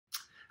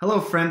Hello,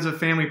 friends of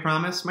Family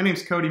Promise. My name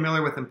is Cody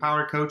Miller with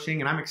Empower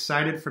Coaching, and I'm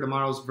excited for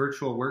tomorrow's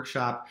virtual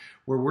workshop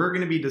where we're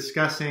going to be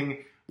discussing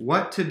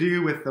what to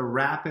do with the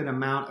rapid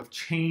amount of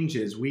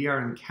changes we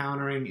are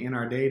encountering in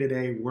our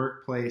day-to-day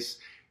workplace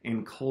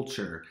and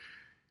culture.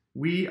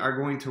 We are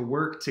going to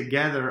work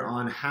together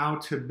on how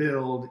to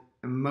build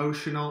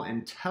emotional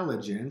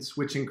intelligence,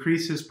 which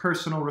increases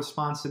personal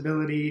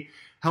responsibility,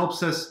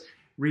 helps us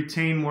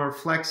retain more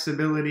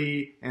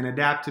flexibility and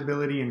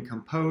adaptability and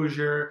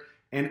composure,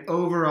 and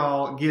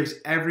overall gives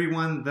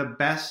everyone the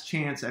best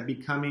chance at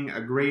becoming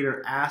a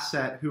greater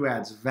asset who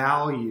adds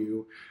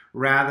value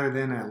rather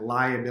than a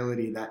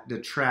liability that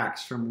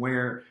detracts from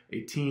where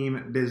a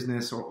team,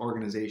 business, or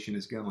organization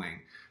is going.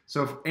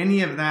 So if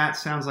any of that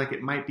sounds like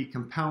it might be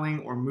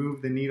compelling or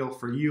move the needle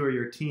for you or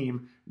your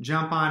team,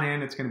 jump on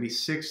in. It's going to be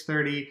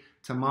 6:30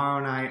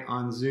 tomorrow night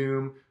on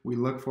Zoom. We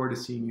look forward to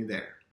seeing you there.